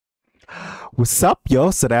What's up, yo?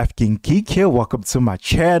 s.a.geek here. Welcome to my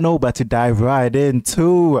channel. About to dive right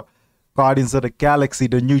into Guardians of the Galaxy,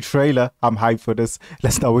 the new trailer. I'm hyped for this.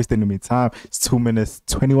 Let's not waste any more time. It's 2 minutes,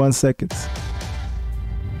 21 seconds.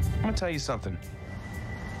 I'm gonna tell you something.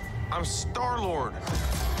 I'm Star-Lord.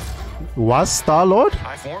 What? Star-Lord?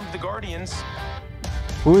 I formed the Guardians.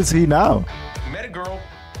 Who is he now? Met a girl,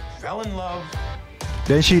 fell in love.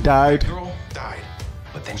 Then she died. The girl died,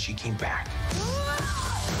 but then she came back.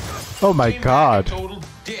 Oh my Came god. back a total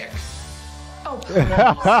dick. Oh,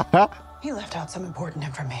 please. He left out some important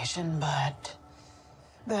information, but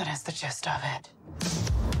that is the gist of it.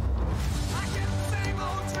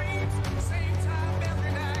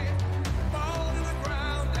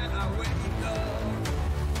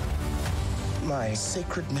 My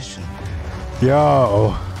sacred mission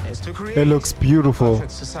Yo, Is to create it looks beautiful.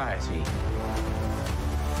 perfect society.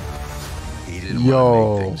 he didn't Yo.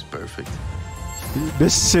 want to make things perfect.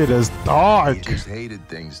 This shit is He dark. just hated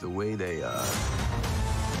things the way they are.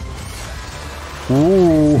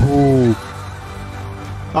 Ooh.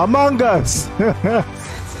 Among Us.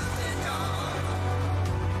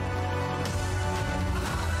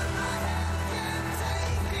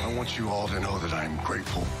 I want you all to know that I'm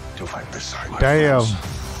grateful to fight beside my Damn.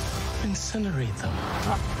 friends. Incinerate them.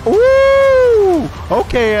 Ooh.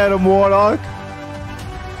 Okay, Adam Warlock.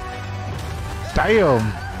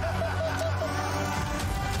 Damn.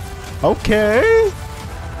 Okay.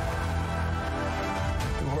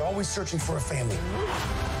 We were always searching for a family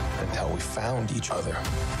until we found each other.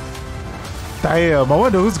 Damn. I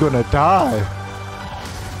wonder who's gonna die.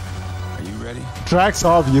 Are you ready Drax,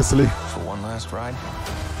 obviously. for one last ride?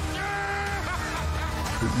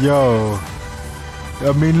 Yo.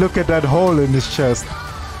 I mean, look at that hole in his chest.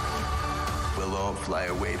 We'll all fly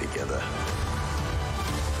away together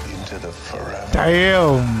into the forever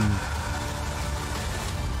Damn.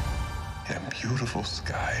 and beautiful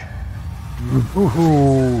sky.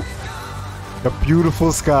 Ooh. The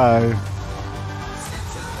beautiful sky.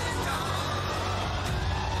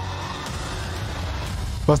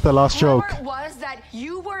 What's the last joke? Whoever it was that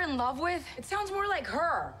you were in love with, it sounds more like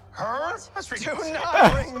her. Her? That's ridiculous. Do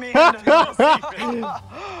not bring me into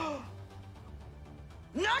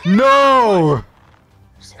No.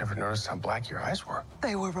 Just never noticed how black your eyes were.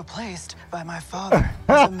 They were replaced by my father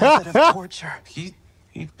as a method of torture. He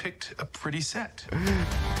picked a pretty set.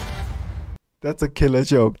 That's a killer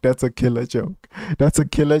joke. That's a killer joke. That's a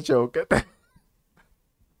killer joke.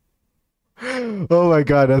 Oh my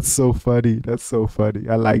god, that's so funny. That's so funny.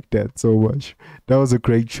 I like that so much. That was a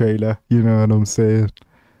great trailer. You know what I'm saying?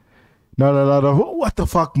 Not a lot of what the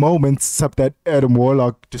fuck moments, except that Adam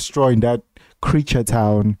Warlock destroying that creature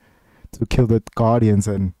town to kill the Guardians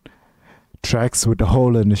and Drax with the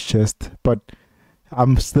hole in his chest. But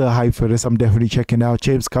I'm still hyped for this. I'm definitely checking out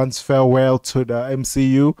James Gunn's farewell to the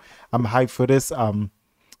MCU. I'm hyped for this. Tell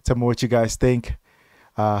me what you guys think.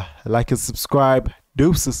 Like and subscribe.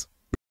 Deuces.